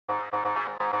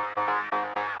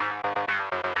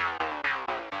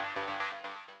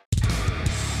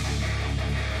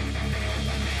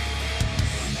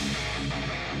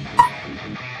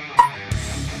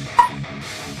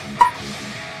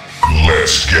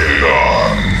get it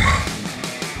on.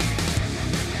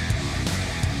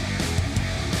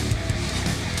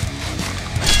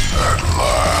 At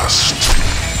last,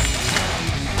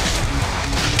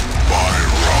 by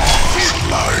Ra's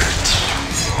light,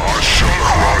 I shall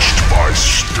crushed by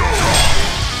stone.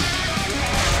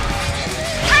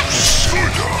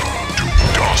 Cinder to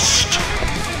dust,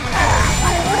 I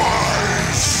will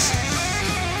rise.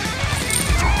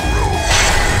 The grove,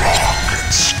 rock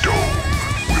and stone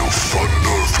will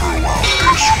thunder throughout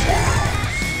this world.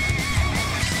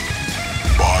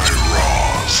 By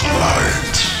Ra's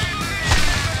light,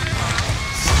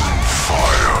 through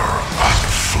fire and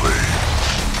flame.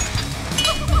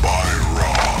 By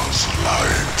Ra's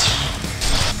light,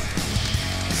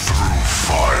 through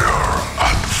fire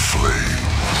and flame.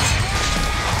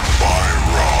 By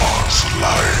Ra's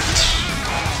light,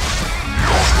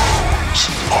 your bones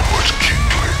are but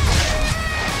kindling.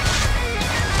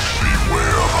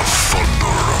 Beware the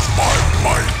thunder of my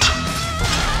might.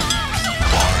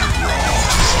 By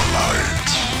Ra's light,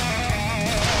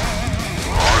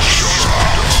 I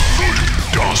shall eat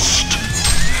dust.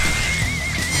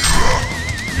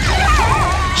 Your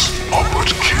bones are but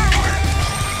kindling.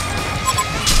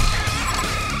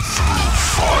 Through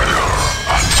fire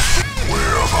and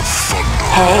where the thunder.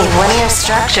 Hey, one of your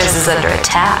structures is under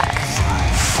attack.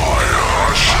 Through fire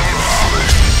and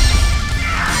flame.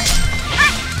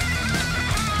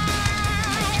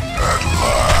 At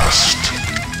last,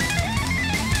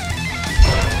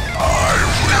 I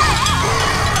will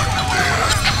burn their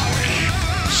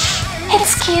dreams.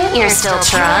 It's cute you're still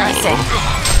trying. At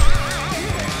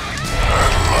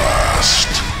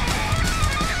last,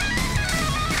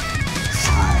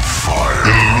 through fire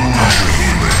and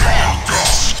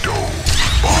stone,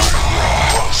 by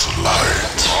Ra's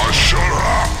light, I shut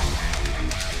up.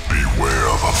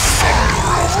 Beware the thunder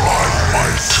of my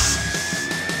might.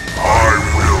 I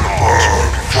will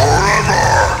burn forever.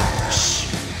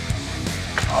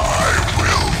 I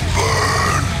will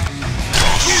burn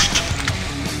dust.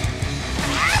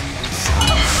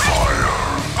 Through fire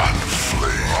and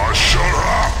flame. I shut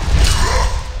up.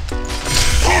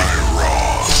 By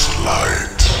Ra's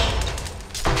light,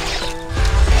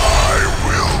 I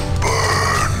will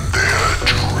burn their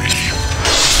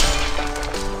dreams.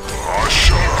 I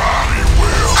shall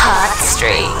beware Hot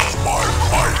streak. my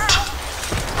might.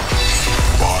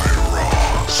 By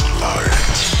Ra's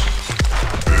light,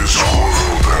 this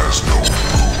world has no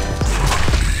room for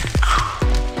the meek.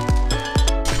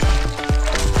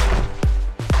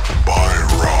 By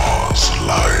Ra's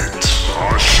light,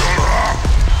 I shut up.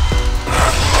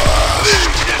 At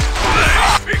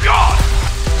last, Be gone!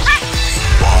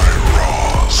 by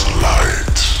Ra's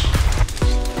light,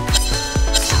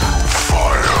 through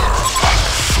fire and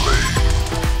flame,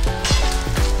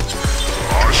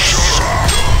 I shut up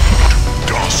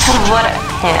to dust. What a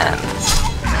pimp.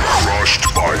 Crushed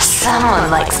by Someone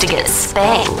likes to get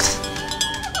spanked.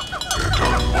 and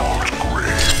unmarked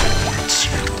grave awaits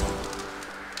you.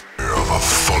 Hear the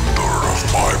thunder of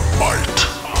my might.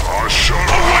 I shall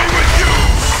away with you.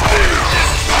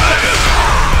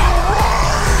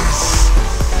 Rise.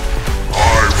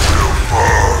 I will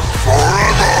burn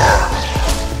forever.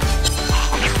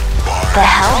 The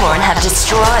Hellborn have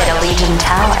destroyed a Legion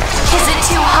tower. Is it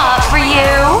too hot for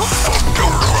you?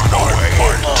 Thunder of my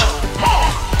might.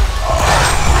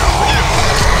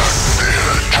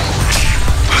 Their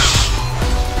dreams.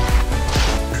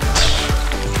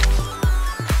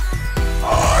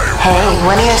 Hey,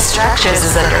 one of your structures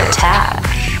is under attack.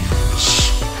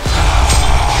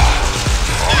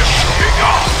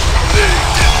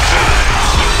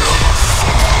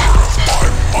 My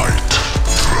might.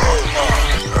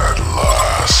 At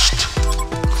last.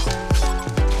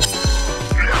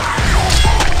 Your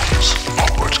bones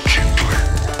are but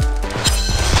kindling.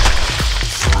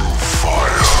 Through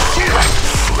fire and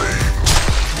flame.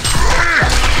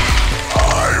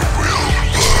 I will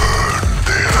burn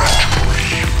their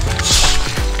dreams.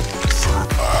 Through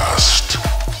last.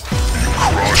 You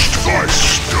crushed by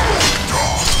stone.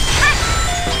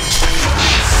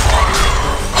 Through fire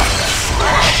and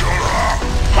flame. Shut up.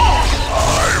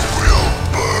 I will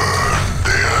burn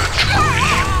their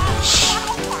dreams.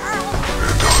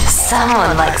 And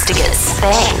Someone likes to get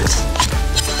spanked.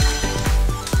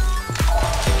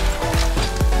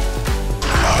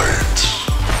 light.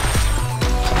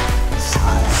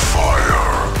 Through fire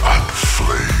and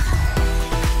flame.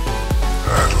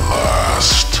 At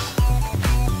last.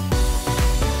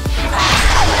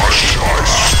 Crushed by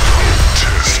stone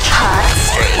test. Hot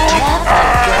streak. That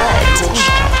felt good, didn't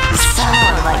it?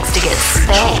 Someone likes to get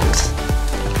spanked.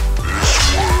 This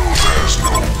world has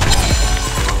no room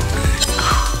for the meek.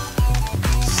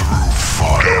 Through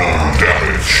fire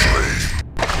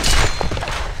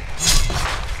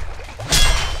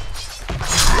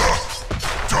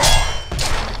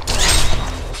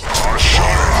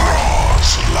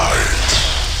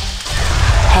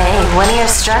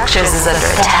structures is under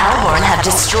attack. The Hellborn have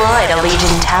destroyed a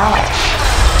Legion tower.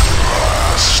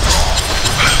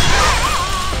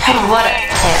 What a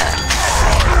pair.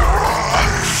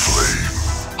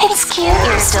 It's cute.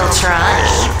 You're still trying.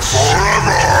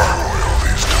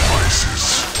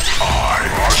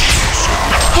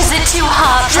 Is it too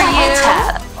hot for you?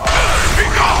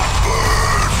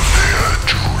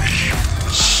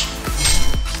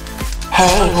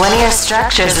 Hey, one of your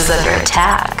structures is under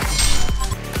attack.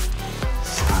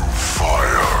 Through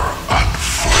fire and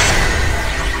flame.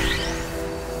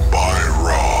 By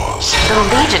Ra's. The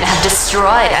Legion have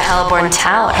destroyed a Hellborn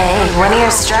tower. Hey, one of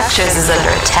your structures is under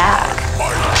attack.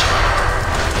 Might.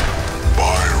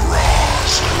 By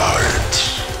Ra's light.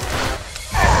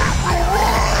 I will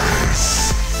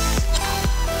rise.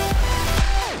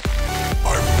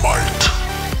 By might.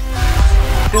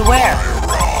 Beware. By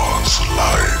Ra's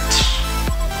light.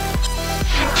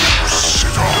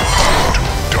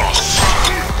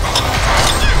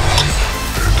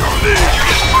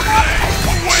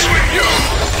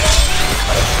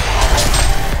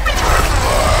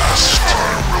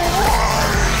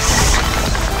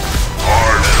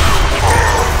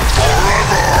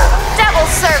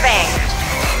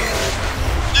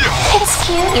 It's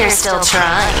cute. You're still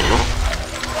trying.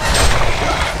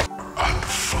 And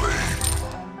flame.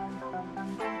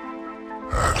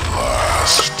 At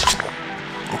last.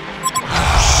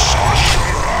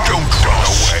 Don't run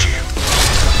away.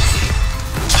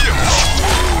 This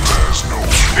world has no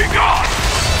begone.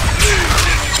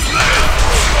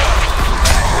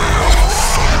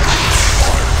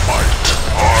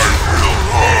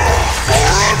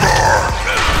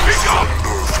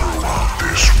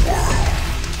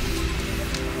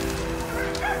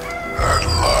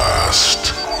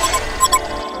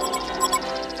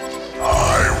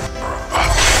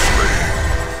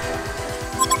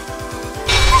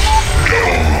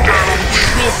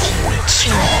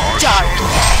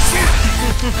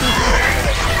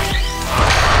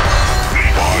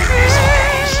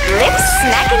 Lips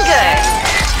smacking good.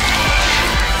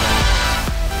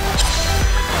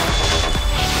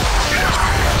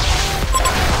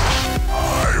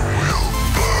 I will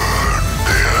burn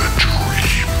their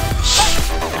dreams.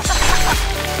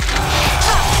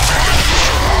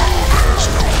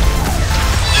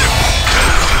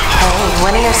 Hey,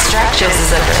 one of your structures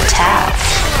is under attack.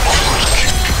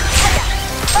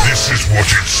 This is what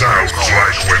it sounds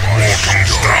like when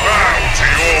mortals bow to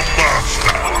your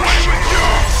master.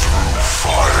 Through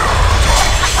fire,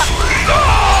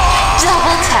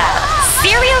 Double tap.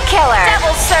 Serial killer.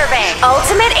 Double serving.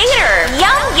 Ultimate eater.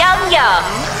 Yum, yum, yum.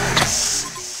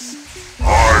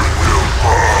 I will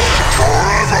burn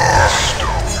forever.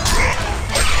 Through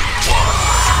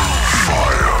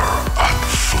fire and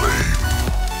flame.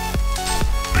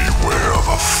 Beware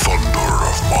the thunder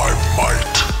of my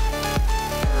might.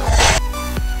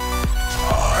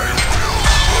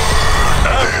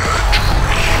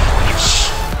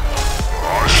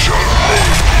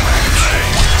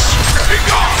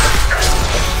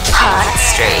 Hot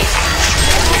streak.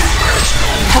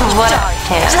 What a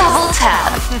pair. Double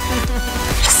tap.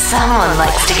 Someone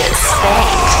likes to get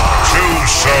spanked. Two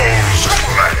souls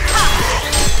clay.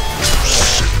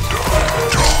 Cinder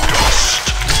to dust.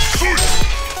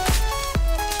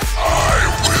 I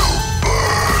will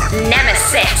burn.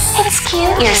 Nemesis. It's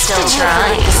cute. You're still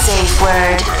trying. The safe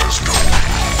word. There's no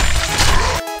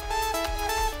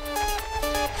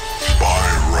by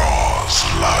Ra's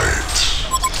light.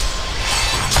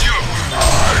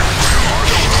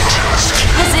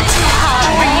 Is it too hot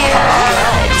for you?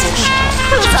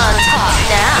 Who's on top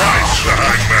now? Watch the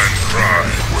hangman cry.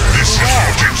 This is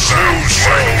what it sounds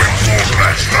like when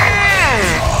mortals bow.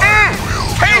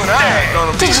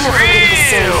 Did you read the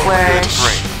safe word?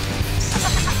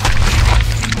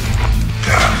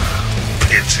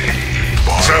 Pity.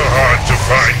 So hard to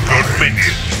find good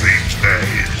minions these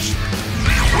days.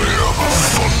 Beware the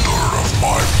thunder of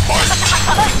my might.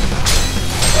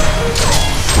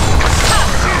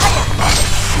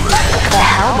 The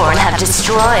Hellborn have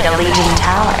destroyed a Legion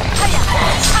tower.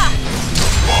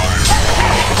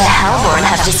 The Hellborn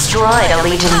have destroyed a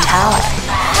Legion tower.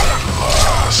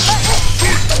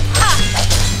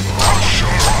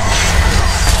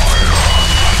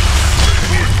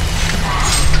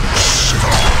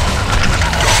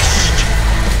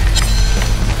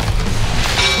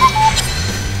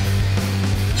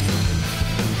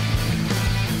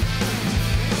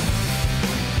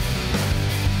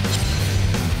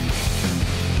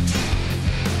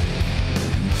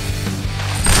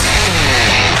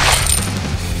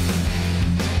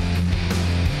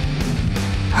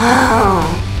 Oh,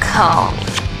 call me.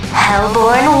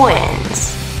 Hellborn wins.